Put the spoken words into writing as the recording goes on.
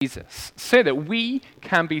Jesus, so that we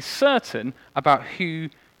can be certain about who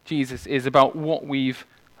Jesus is, about what we've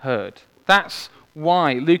heard. That's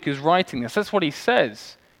why Luke is writing this. That's what he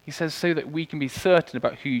says. He says so that we can be certain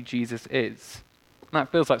about who Jesus is. And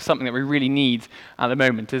that feels like something that we really need at the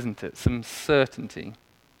moment, isn't it? Some certainty.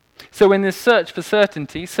 So in this search for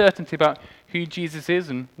certainty about who Jesus is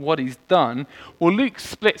and what he's done, well, Luke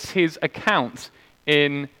splits his account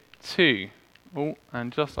in two. Oh,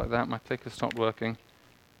 and just like that, my clicker stopped working.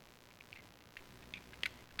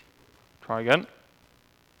 Try again.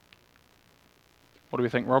 What do we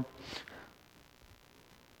think, Rob?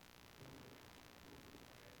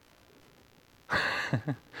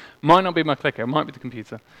 Might not be my clicker, it might be the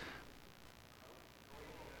computer.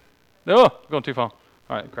 Oh, gone too far.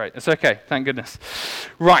 All right, great. It's okay, thank goodness.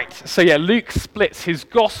 Right, so yeah, Luke splits his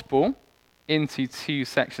gospel into two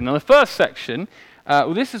sections. Now the first section,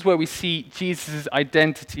 this is where we see Jesus'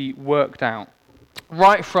 identity worked out.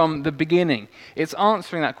 Right from the beginning, it's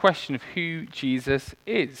answering that question of who Jesus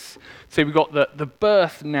is. So we've got the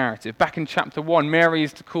birth narrative. Back in chapter 1, Mary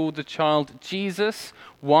is called the child Jesus.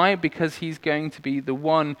 Why? Because he's going to be the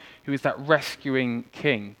one who is that rescuing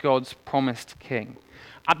king, God's promised king.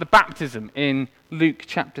 At the baptism in Luke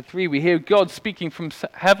chapter 3, we hear God speaking from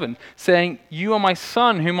heaven, saying, "You are my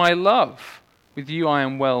son whom I love. With you I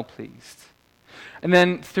am well pleased." And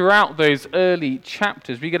then throughout those early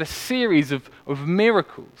chapters, we get a series of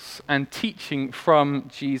miracles and teaching from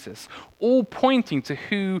Jesus, all pointing to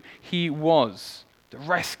who he was, the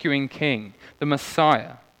rescuing king, the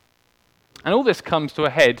Messiah. And all this comes to a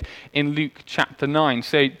head in Luke chapter 9.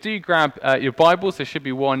 So do grab your Bibles. There should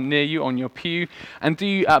be one near you on your pew. And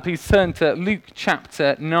do please turn to Luke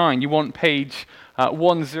chapter 9. You want page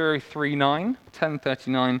 1039,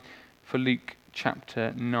 1039 for Luke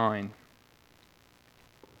chapter 9.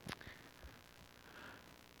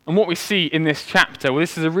 And what we see in this chapter, well,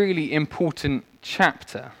 this is a really important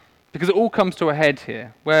chapter because it all comes to a head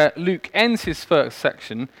here, where Luke ends his first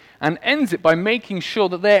section and ends it by making sure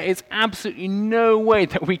that there is absolutely no way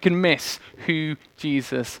that we can miss who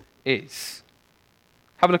Jesus is.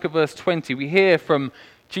 Have a look at verse 20. We hear from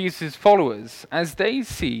Jesus' followers as they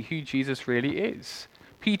see who Jesus really is.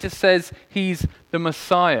 Peter says he's the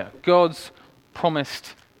Messiah, God's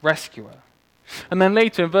promised rescuer. And then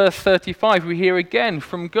later in verse 35, we hear again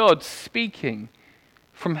from God speaking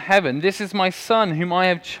from heaven, "This is my son whom I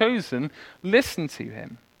have chosen, listen to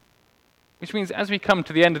him." Which means as we come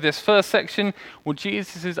to the end of this first section, well,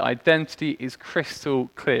 Jesus' identity is crystal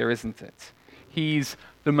clear, isn't it? He's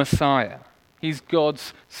the Messiah. He's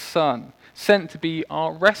God's son, sent to be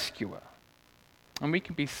our rescuer. And we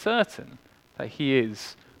can be certain that he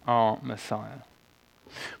is our Messiah.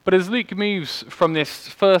 But as Luke moves from this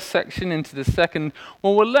first section into the second,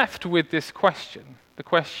 well, we're left with this question, the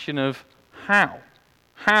question of how.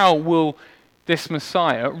 How will this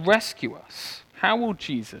Messiah rescue us? How will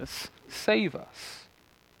Jesus save us?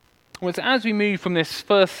 Well, it's as we move from this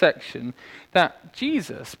first section that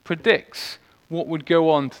Jesus predicts what would go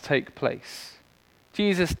on to take place.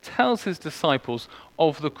 Jesus tells his disciples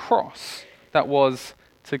of the cross that was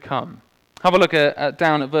to come. Have a look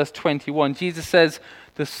down at verse 21. Jesus says,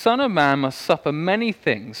 "The Son of Man must suffer many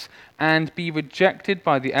things and be rejected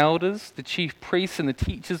by the elders, the chief priests, and the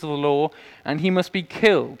teachers of the law, and he must be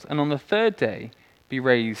killed, and on the third day be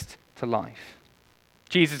raised to life."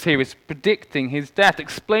 Jesus here is predicting his death,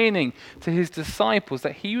 explaining to his disciples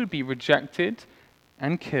that he would be rejected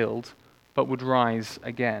and killed, but would rise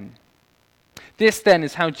again. This then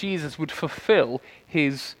is how Jesus would fulfill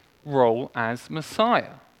his role as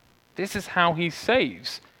Messiah. This is how he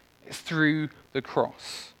saves. It's through the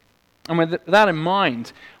cross. And with that in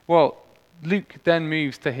mind, well, Luke then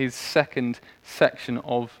moves to his second section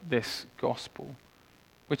of this gospel,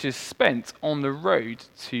 which is spent on the road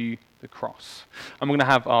to the cross. And we're going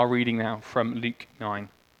to have our reading now from Luke 9.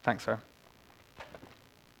 Thanks, Sarah.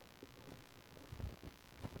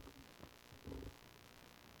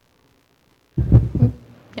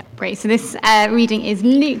 Yeah, great. So this reading is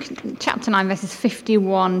Luke chapter 9, verses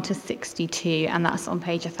 51 to 62, and that's on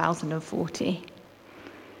page 1040.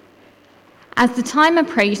 As the time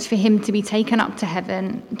approached for him to be taken up to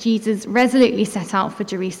heaven, Jesus resolutely set out for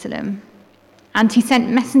Jerusalem. And he sent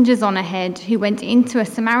messengers on ahead who went into a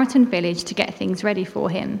Samaritan village to get things ready for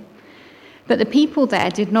him. But the people there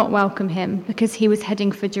did not welcome him because he was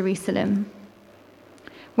heading for Jerusalem.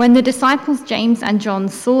 When the disciples James and John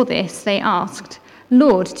saw this, they asked,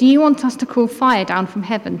 "Lord, do you want us to call fire down from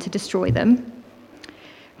heaven to destroy them?"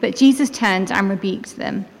 But Jesus turned and rebuked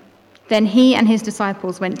them. Then he and his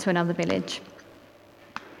disciples went to another village.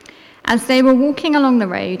 As they were walking along the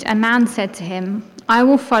road, a man said to him, "I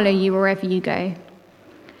will follow you wherever you go."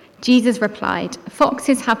 Jesus replied,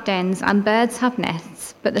 "Foxes have dens and birds have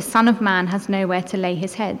nests, but the Son of Man has nowhere to lay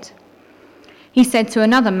his head." He said to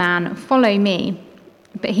another man, "Follow me."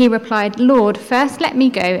 But he replied, "Lord, first let me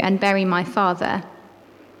go and bury my father."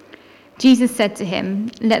 Jesus said to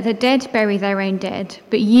him, "Let the dead bury their own dead,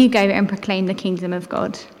 but you go and proclaim the kingdom of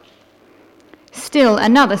God." Still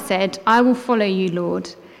another said, "I will follow you,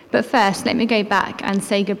 Lord, but first let me go back and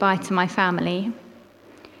say goodbye to my family."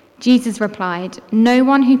 Jesus replied, "No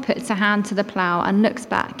one who puts a hand to the plough and looks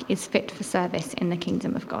back is fit for service in the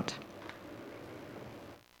kingdom of God."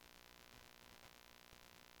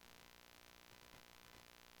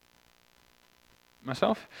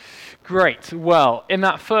 Myself? Great. Well, in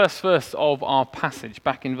that first verse of our passage,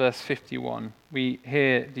 back in verse 51, we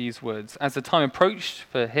hear these words. As the time approached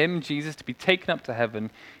for him, Jesus, to be taken up to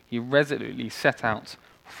heaven, he resolutely set out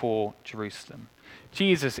for Jerusalem.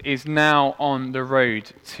 Jesus is now on the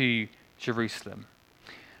road to Jerusalem.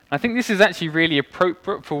 I think this is actually really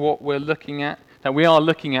appropriate for what we're looking at, that we are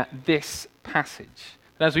looking at this passage.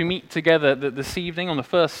 And as we meet together this evening on the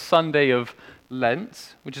first Sunday of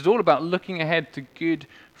Lent, which is all about looking ahead to Good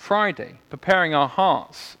Friday, preparing our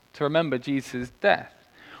hearts to remember Jesus' death,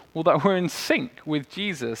 well, that we're in sync with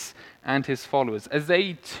Jesus and his followers as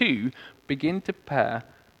they too begin to prepare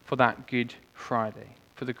for that Good Friday,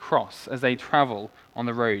 for the cross, as they travel on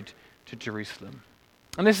the road to Jerusalem.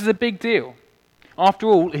 And this is a big deal. After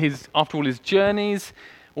all his journeys,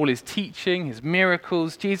 all his teaching, his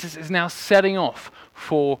miracles, Jesus is now setting off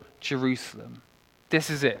for Jerusalem. This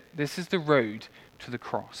is it. This is the road to the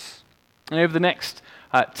cross. And over the next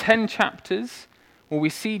 10 chapters, we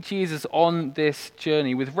see Jesus on this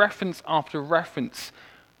journey with reference after reference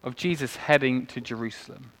of Jesus heading to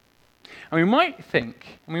Jerusalem. And we might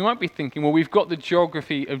be thinking, well, we've got the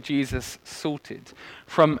geography of Jesus sorted.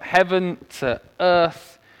 From heaven to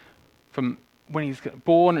earth, from when he's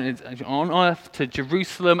born and on earth to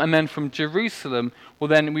Jerusalem, and then from Jerusalem, well,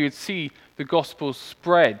 then we would see the gospel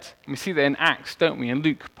spread. And we see that in Acts, don't we? In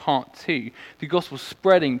Luke part 2, the gospel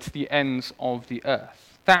spreading to the ends of the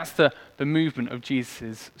earth. That's the movement of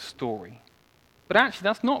Jesus' story. But actually,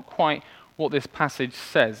 that's not quite what this passage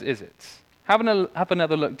says, is it? Have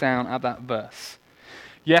another look down at that verse.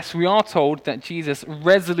 Yes, we are told that Jesus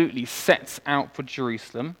resolutely sets out for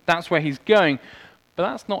Jerusalem. That's where he's going, but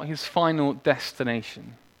that's not his final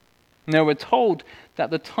destination. No, we're told that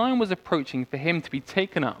the time was approaching for him to be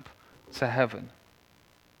taken up to heaven.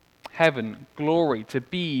 Heaven, glory, to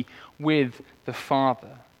be with the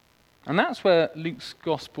Father. And that's where Luke's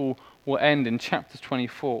gospel will end in chapter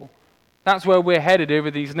 24. That's where we're headed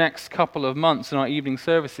over these next couple of months in our evening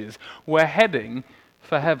services. We're heading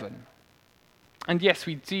for heaven. And yes,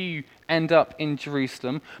 we do end up in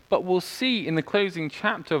Jerusalem, but we'll see in the closing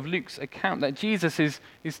chapter of Luke's account that Jesus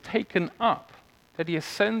is taken up, that he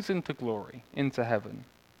ascends into glory, into heaven.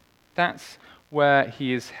 That's where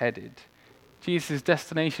he is headed. Jesus'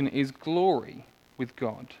 destination is glory with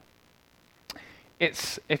God.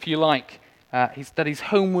 It's, if you like, that he's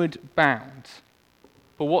homeward bound.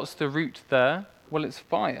 But what's the route there? Well, it's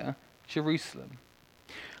via Jerusalem.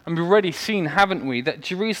 And we've already seen, haven't we, that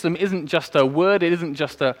Jerusalem isn't just a word, it isn't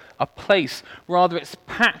just a place. Rather, it's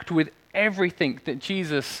packed with everything that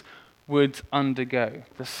Jesus would undergo.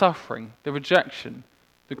 The suffering, the rejection,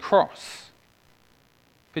 the cross.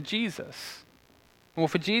 For Jesus. Well,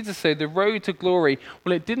 for Jesus, so the road to glory,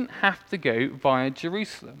 well, it didn't have to go via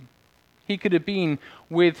Jerusalem. He could have been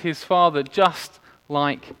with his Father just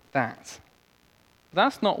like that.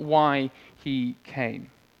 That's not why he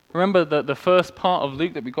came. Remember the first part of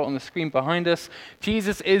Luke that we got on the screen behind us?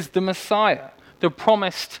 Jesus is the Messiah, the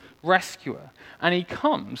promised rescuer. And he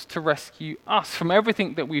comes to rescue us from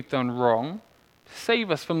everything that we've done wrong, to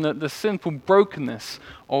save us from the sinful brokenness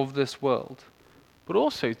of this world, but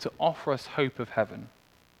also to offer us hope of heaven.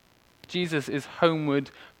 Jesus is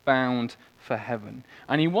homeward bound for heaven.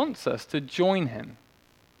 And he wants us to join him,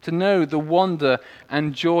 to know the wonder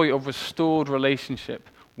and joy of restored relationship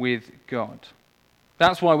with God.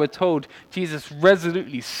 That's why we're told Jesus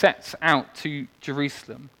resolutely sets out to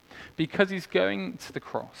Jerusalem, because he's going to the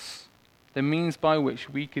cross, the means by which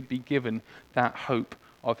we could be given that hope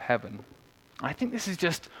of heaven. I think this is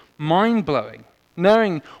just mind-blowing,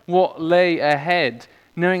 knowing what lay ahead,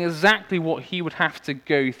 knowing exactly what he would have to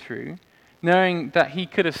go through, knowing that he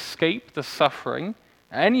could escape the suffering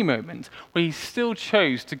at any moment, but he still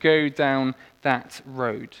chose to go down that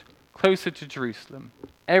road, closer to Jerusalem.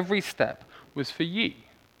 Every step was for you.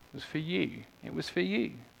 It was for you. It was for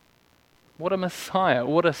you. What a Messiah,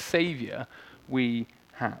 what a Savior we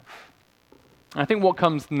have. I think what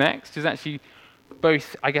comes next is actually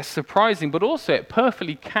both, I guess, surprising, but also it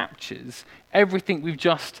perfectly captures everything we've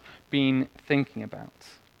just been thinking about.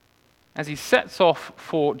 As he sets off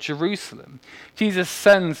for Jerusalem, Jesus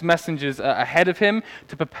sends messengers ahead of him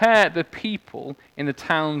to prepare the people in the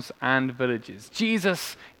towns and villages.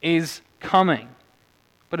 Jesus is coming.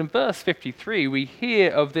 But in verse 53, we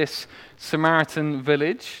hear of this Samaritan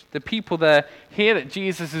village. The people there hear that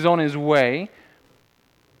Jesus is on his way,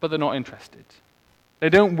 but they're not interested. They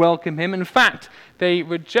don't welcome him. In fact, they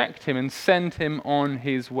reject him and send him on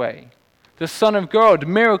his way. The Son of God,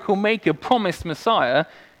 miracle maker, promised Messiah,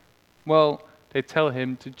 well, they tell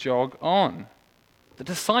him to jog on. The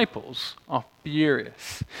disciples are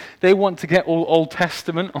furious. They want to get all Old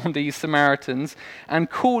Testament on these Samaritans and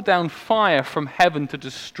call down fire from heaven to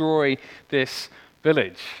destroy this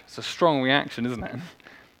village. It's a strong reaction, isn't it?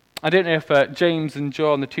 I don't know if James and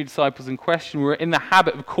John, the two disciples in question, were in the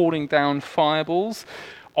habit of calling down fireballs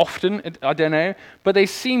often, I don't know, but they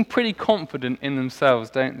seem pretty confident in themselves,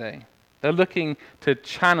 don't they? They're looking to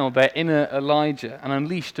channel their inner Elijah and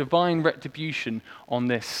unleash divine retribution on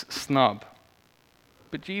this snub.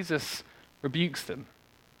 But Jesus rebukes them.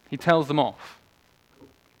 He tells them off.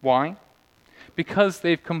 Why? Because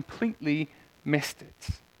they've completely missed it.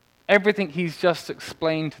 Everything he's just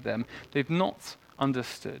explained to them, they've not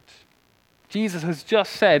understood. Jesus has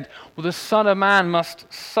just said, well, the Son of Man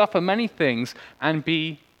must suffer many things and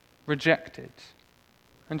be rejected.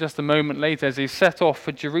 And just a moment later, as he set off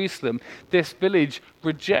for Jerusalem, this village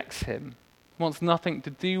rejects him, wants nothing to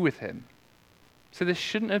do with him. So this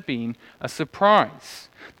shouldn't have been a surprise.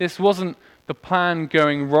 This wasn't the plan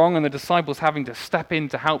going wrong and the disciples having to step in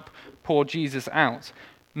to help pour Jesus out.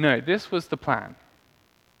 No, this was the plan.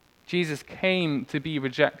 Jesus came to be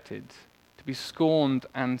rejected, to be scorned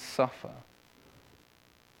and suffer.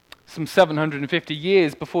 Some 750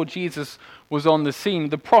 years before Jesus was on the scene,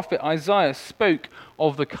 the prophet Isaiah spoke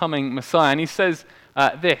of the coming Messiah. And he says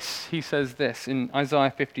this in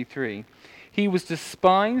Isaiah 53. He was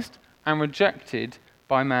despised and rejected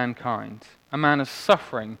by mankind, a man of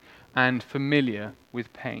suffering and familiar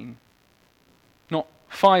with pain. Not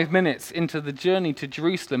 5 minutes into the journey to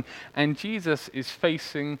Jerusalem, and Jesus is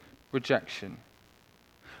facing rejection.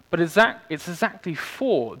 But it's exactly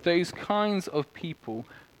for those kinds of people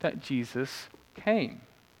that Jesus came.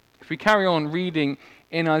 If we carry on reading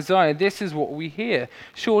in Isaiah, this is what we hear.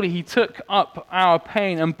 Surely he took up our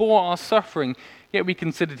pain and bore our suffering, yet we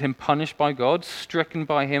considered him punished by God, stricken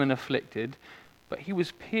by him and afflicted. But he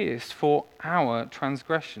was pierced for our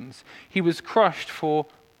transgressions. He was crushed for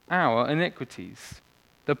our iniquities.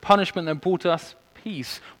 The punishment that brought us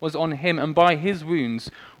peace was on him, and by his wounds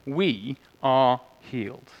we are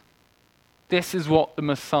healed. This is what the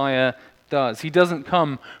Messiah does. He doesn't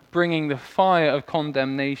come bringing the fire of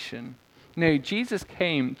condemnation. No, Jesus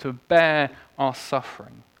came to bear our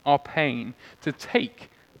suffering, our pain, to take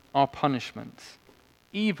our punishment,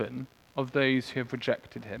 even of those who have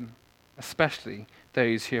rejected him, especially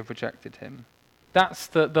those who have rejected him. That's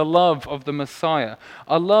the love of the Messiah,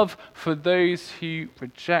 a love for those who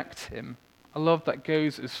reject him, a love that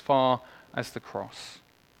goes as far as the cross.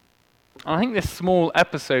 And I think this small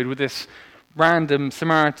episode with this random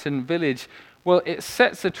Samaritan village, well, it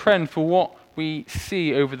sets a trend for what we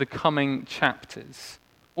see over the coming chapters,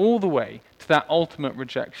 all the way to that ultimate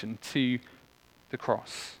rejection, to the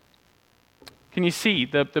cross. Can you see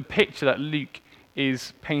the picture that Luke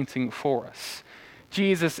is painting for us?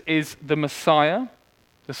 Jesus is the Messiah,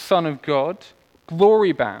 the Son of God,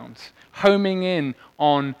 glory-bound, homing in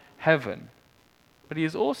on heaven. But he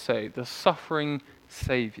is also the suffering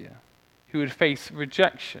Savior who would face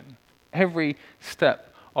rejection every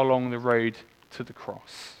step along the road to the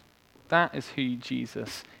cross. That is who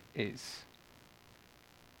Jesus is.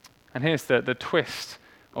 And here's the twist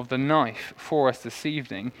of the knife for us this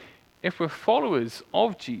evening. If we're followers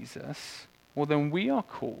of Jesus, well, then we are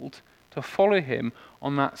called to follow him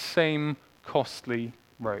on that same costly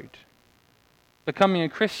road. Becoming a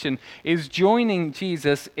Christian is joining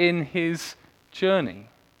Jesus in his journey.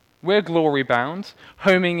 We're glory-bound,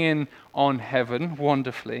 homing in on heaven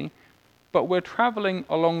wonderfully, but we're traveling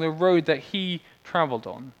along the road that he traveled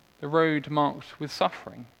on, the road marked with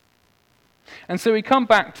suffering. And so we come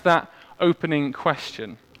back to that opening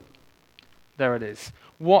question. There it is.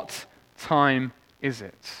 What time is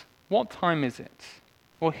it? What time is it?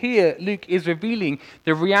 Well, here Luke is revealing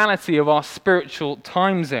the reality of our spiritual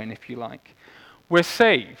time zone, if you like. We're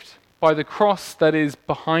saved by the cross that is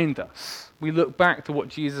behind us. We look back to what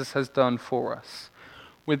Jesus has done for us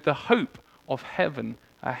with the hope of heaven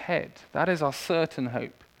ahead. That is our certain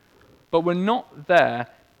hope. But we're not there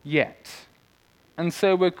yet. And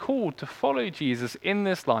so we're called to follow Jesus in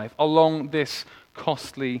this life along this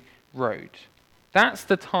costly road. That's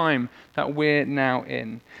the time that we're now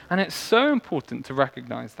in. And it's so important to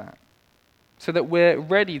recognize that, so that we're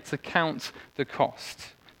ready to count the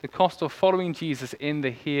cost of following Jesus in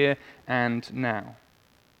the here and now.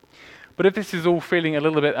 But if this is all feeling a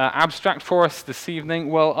little bit abstract for us this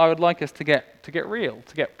evening, well, I would like us to get real,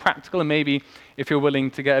 to get practical, and maybe, if you're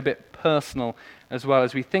willing, to get a bit personal as well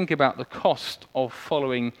as we think about the cost of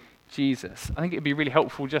following Jesus. I think it would be really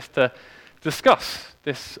helpful just to discuss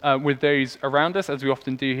this with those around us, as we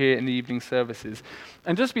often do here in the evening services,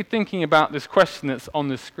 and just be thinking about this question that's on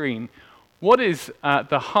the screen. What is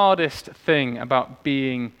the hardest thing about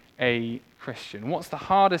being a Christian? What's the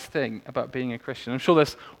hardest thing about being a Christian? I'm sure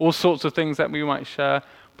there's all sorts of things that we might share,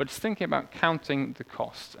 but just thinking about counting the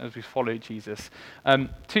cost as we follow Jesus. 2s,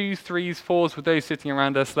 3s, 4s, with those sitting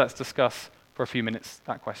around us, let's discuss for a few minutes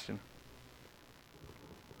that question.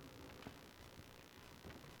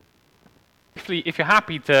 If you're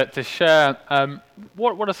happy to share,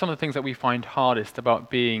 what are some of the things that we find hardest about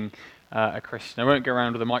being a Christian? I won't go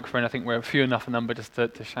around with a microphone. I think we're a few enough a number just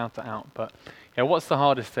to shout it out. But yeah, what's the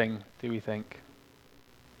hardest thing, do we think?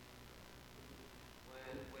 Where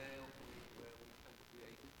we tend to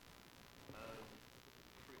create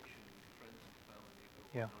friction with friends and family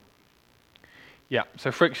who Yeah. are non-Christians. Yeah,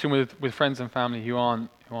 so friction with friends and family who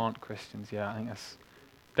aren't Christians. Yeah, I think that's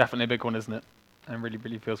definitely a big one, isn't it? And really,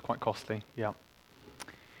 really feels quite costly. Yeah.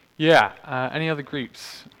 Yeah. Any other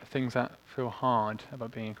groups, things that feel hard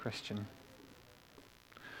about being a Christian?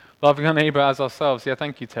 Loving our neighbour as ourselves. Yeah,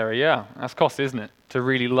 thank you, Terry. Yeah, that's costly, isn't it? To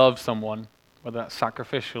really love someone, whether that's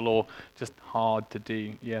sacrificial or just hard to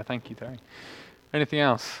do. Yeah, thank you, Terry. Anything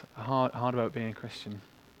else hard about being a Christian?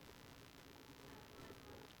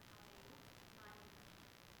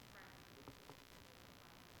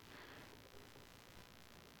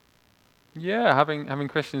 Yeah, having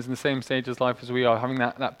Christians in the same stage of life as we are, having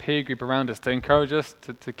that peer group around us to encourage us,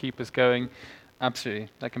 to keep us going. Absolutely,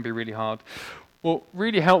 that can be really hard. Well,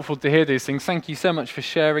 really helpful to hear these things. Thank you so much for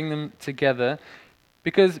sharing them together,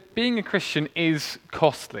 because being a Christian is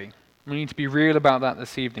costly. We need to be real about that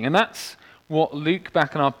this evening. And that's what Luke,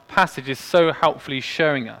 back in our passage, is so helpfully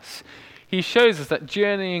showing us. He shows us that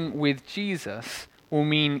journeying with Jesus will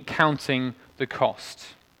mean counting the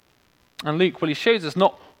cost. And Luke, well, he shows us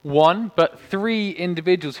not one, but 3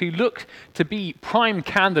 individuals who looked to be prime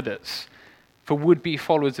candidates for would-be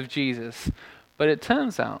followers of Jesus. But it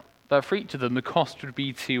turns out that for each of them, the cost would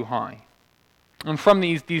be too high. And from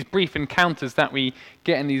these brief encounters that we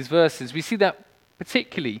get in these verses, we see that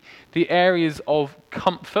particularly the areas of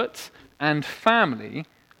comfort and family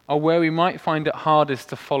are where we might find it hardest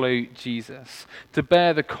to follow Jesus, to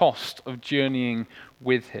bear the cost of journeying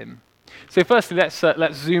with him. So firstly,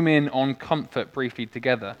 let's zoom in on comfort briefly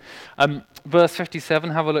together. Verse 57,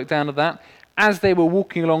 have a look down at that. As they were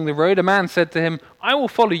walking along the road, a man said to him, "I will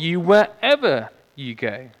follow you wherever you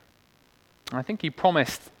go." I think he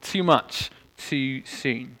promised too much too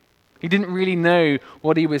soon. He didn't really know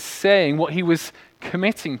what he was saying, what he was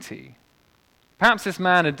committing to. Perhaps this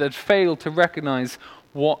man had failed to recognize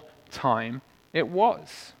what time it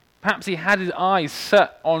was. Perhaps he had his eyes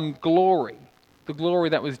set on glory, the glory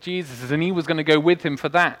that was Jesus', and he was going to go with him for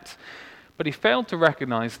that. But he failed to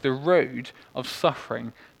recognize the road of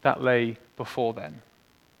suffering that lay before them.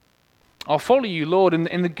 I'll follow you, Lord,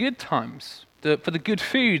 in the good times, for the good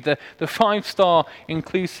food, the 5-star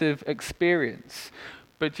inclusive experience.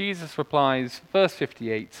 But Jesus replies, verse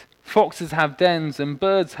 58, "Foxes have dens and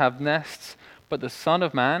birds have nests, but the Son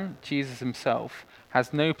of Man, Jesus himself,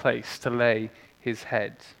 has no place to lay his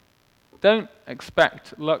head." Don't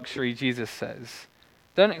expect luxury, Jesus says.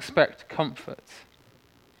 Don't expect comfort.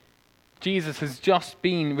 Jesus has just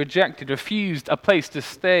been rejected, refused a place to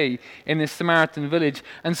stay in this Samaritan village.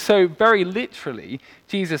 And so, very literally,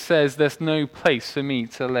 Jesus says, "There's no place for me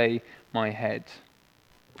to lay my head."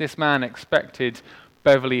 This man expected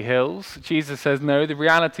Beverly Hills. Jesus says, no, the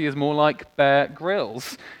reality is more like Bear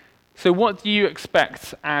Grylls. So what do you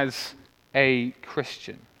expect as a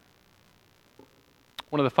Christian?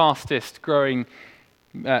 One of the fastest growing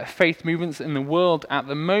faith movements in the world at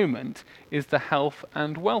the moment is the health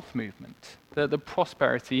and wealth movement, the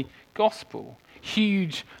prosperity gospel.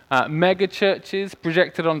 Huge mega churches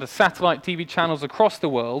projected onto satellite TV channels across the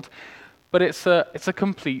world, but it's a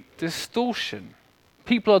complete distortion.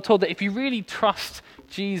 People are told that if you really trust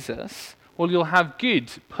Jesus, well, you'll have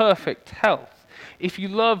good, perfect health. If you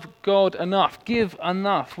love God enough, give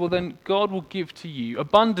enough, well, then God will give to you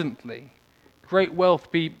abundantly. Great wealth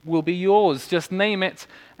will be yours. Just name it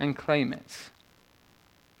and claim it.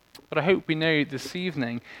 But I hope we know this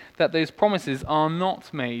evening that those promises are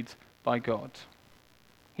not made by God.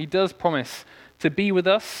 He does promise to be with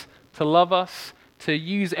us, to love us, to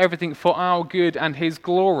use everything for our good and his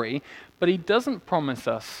glory, but he doesn't promise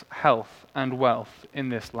us health and wealth in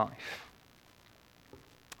this life.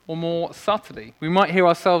 Or more subtly, we might hear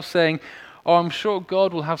ourselves saying, "Oh, I'm sure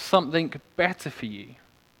God will have something better for you."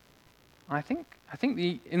 I think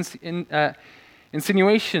the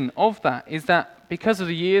insinuation of that is that because of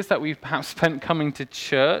the years that we've perhaps spent coming to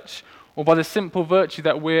church, or by the simple virtue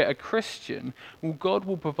that we're a Christian, well, God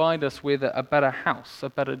will provide us with a better house, a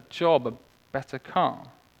better job, a better car.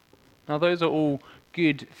 Now, those are all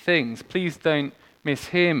good things. Please don't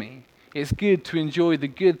mishear me. It's good to enjoy the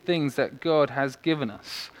good things that God has given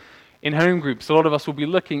us. In home groups, a lot of us will be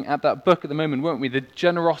looking at that book at the moment, won't we? The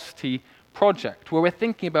Generosity Project, where we're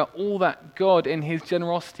thinking about all that God in his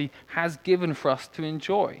generosity has given for us to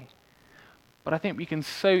enjoy. But I think we can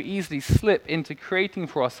so easily slip into creating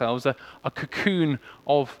for ourselves a cocoon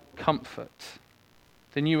of comfort.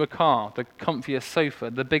 The newer car, the comfier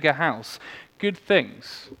sofa, the bigger house. Good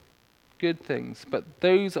things. But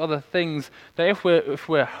those are the things that if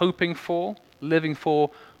we're hoping for, living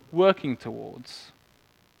for, working towards,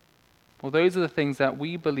 well, those are the things that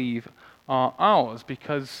we believe are ours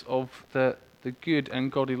because of the good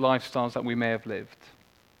and godly lifestyles that we may have lived.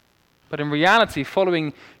 But in reality,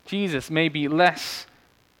 following Jesus may be less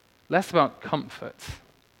about comfort.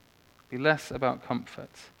 Be less about comfort.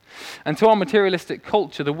 And to our materialistic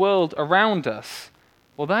culture, the world around us,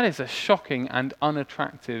 well, that is a shocking and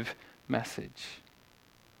unattractive message.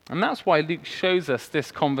 And that's why Luke shows us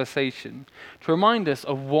this conversation, to remind us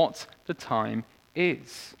of what the time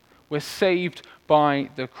is. We're saved by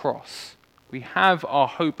the cross. We have our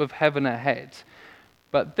hope of heaven ahead.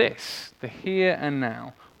 But this, the here and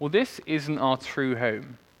now, well, this isn't our true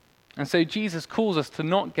home. And so Jesus calls us to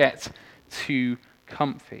not get too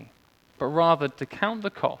comfy, but rather to count the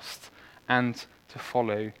cost and to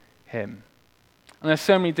follow him. And there's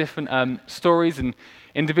so many different stories and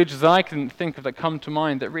individuals I can think of that come to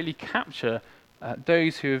mind that really capture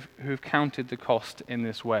those who have counted the cost in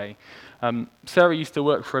this way. Sarah used to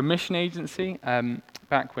work for a mission agency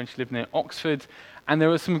back when she lived near Oxford, and there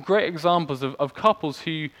were some great examples of couples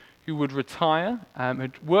who would retire,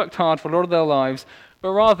 had worked hard for a lot of their lives,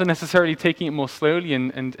 but rather than necessarily taking it more slowly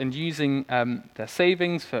and using their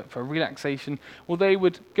savings for relaxation, well, they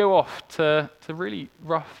would go off to really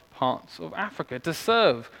rough parts of Africa to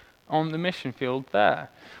serve on the mission field there.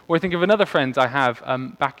 Or I think of another friend I have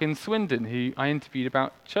back in Swindon who I interviewed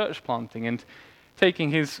about church planting and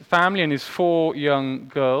taking his family and his 4 young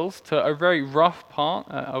girls to a very rough part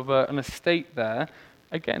of an estate there,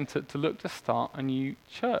 again, to look to start a new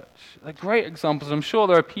church. They're great examples. I'm sure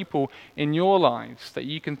there are people in your lives that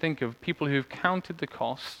you can think of, people who have counted the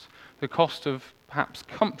cost of perhaps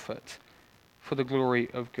comfort for the glory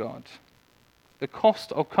of God. The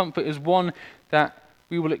cost of comfort is one that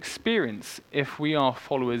we will experience if we are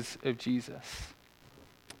followers of Jesus.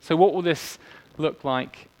 So what will this look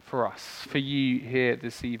like for us, for you here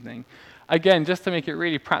this evening? Again, just to make it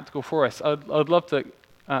really practical for us, I'd love to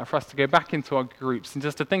for us to go back into our groups and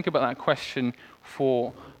just to think about that question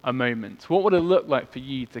for a moment. What would it look like for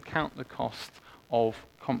you to count the cost of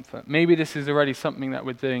comfort? Maybe this is already something that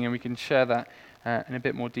we're doing and we can share that in a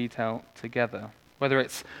bit more detail together. Whether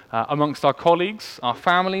it's amongst our colleagues, our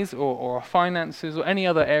families, or our finances, or any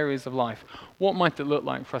other areas of life, what might it look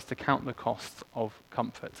like for us to count the cost of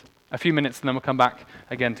comfort? A few minutes and then we'll come back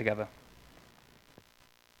again together.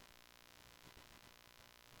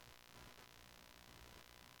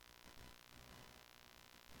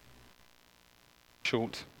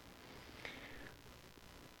 Short.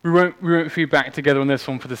 We won't feed back together on this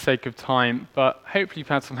one for the sake of time, but hopefully you've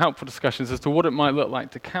had some helpful discussions as to what it might look like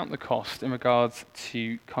to count the cost in regards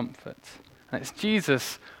to comfort. And it's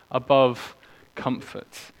Jesus above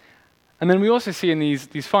comfort. And then we also see in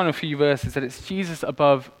these final few verses that it's Jesus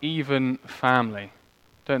above even family.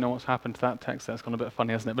 Don't know what's happened to that text. That's gone a bit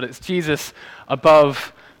funny, hasn't it? But it's Jesus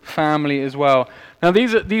above family as well. Now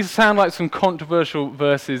these sound like some controversial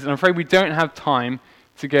verses, and I'm afraid we don't have time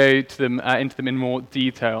to go to them into them in more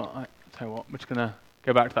detail. I tell you what, we're just going to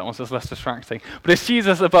go back to that one so it's less distracting. But it's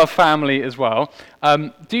Jesus above family as well.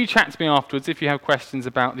 Do chat to me afterwards if you have questions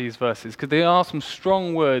about these verses, because they are some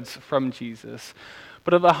strong words from Jesus.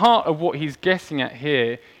 But at the heart of what he's getting at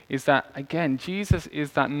here is that, again, Jesus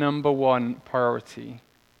is that number one priority.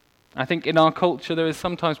 I think in our culture there is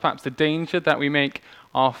sometimes perhaps the danger that we make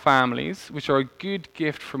our families, which are a good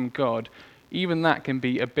gift from God, even that can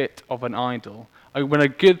be a bit of an idol. When a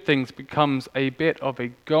good thing becomes a bit of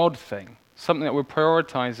a God thing. something that we're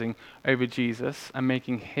prioritizing over Jesus and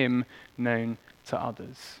making him known to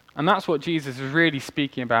others. And that's what Jesus is really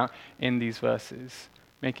speaking about in these verses,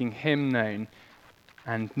 making him known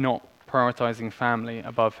and not prioritizing family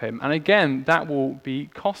above him. And again, that will be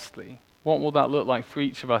costly. What will that look like for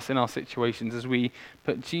each of us in our situations as we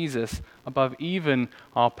put Jesus above even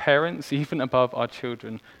our parents, even above our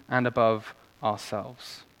children, and above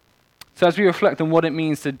ourselves? So as we reflect on what it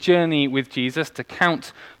means to journey with Jesus, to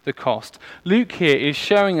count the cost, Luke here is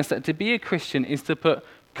showing us that to be a Christian is to put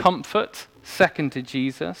comfort second to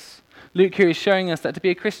Jesus. Luke here is showing us that to be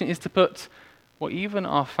a Christian is to put, well, even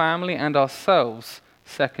our family and ourselves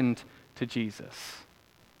second to Jesus.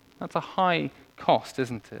 That's a high cost,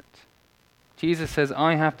 isn't it? Jesus says,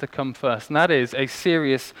 I have to come first, and that is a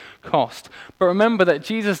serious cost. But remember that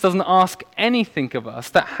Jesus doesn't ask anything of us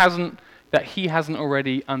that he hasn't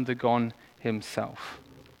already undergone himself.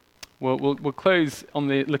 We'll close on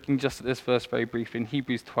looking just at this verse very briefly in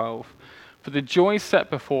Hebrews 12. For the joy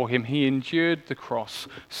set before him, he endured the cross,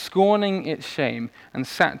 scorning its shame, and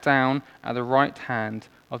sat down at the right hand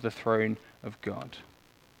of the throne of God.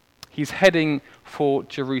 He's heading for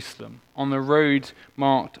Jerusalem on the road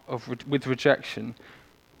marked with rejection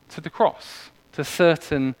to the cross, to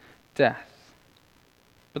certain death.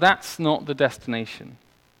 But that's not the destination.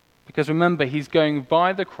 Because remember, he's going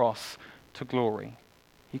by the cross to glory.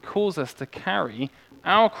 He calls us to carry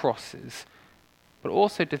our crosses, but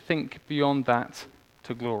also to think beyond that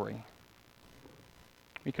to glory.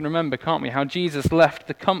 We can remember, can't we, how Jesus left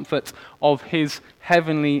the comfort of his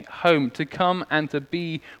heavenly home to come and to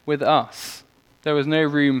be with us. There was no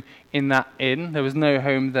room in that inn. There was no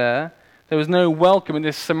home there. There was no welcome in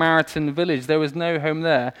this Samaritan village. There was no home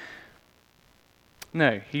there.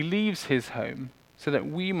 No, he leaves his home so that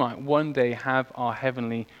we might one day have our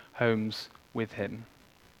heavenly homes with him.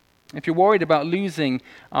 If you're worried about losing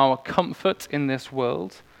our comfort in this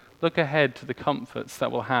world, look ahead to the comforts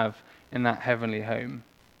that we'll have in that heavenly home.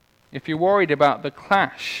 If you're worried about the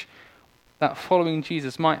clash that following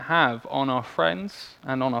Jesus might have on our friends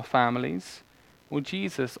and on our families, well,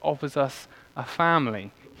 Jesus offers us a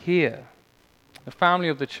family here, the family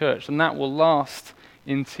of the church, and that will last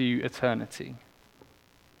into eternity.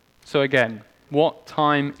 So again, what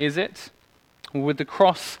time is it? Well, with the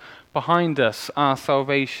cross behind us, our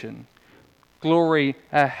salvation, glory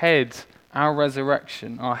ahead, our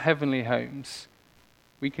resurrection, our heavenly homes,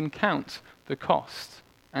 we can count the cost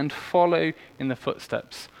and follow in the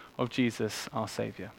footsteps of Jesus, our Saviour.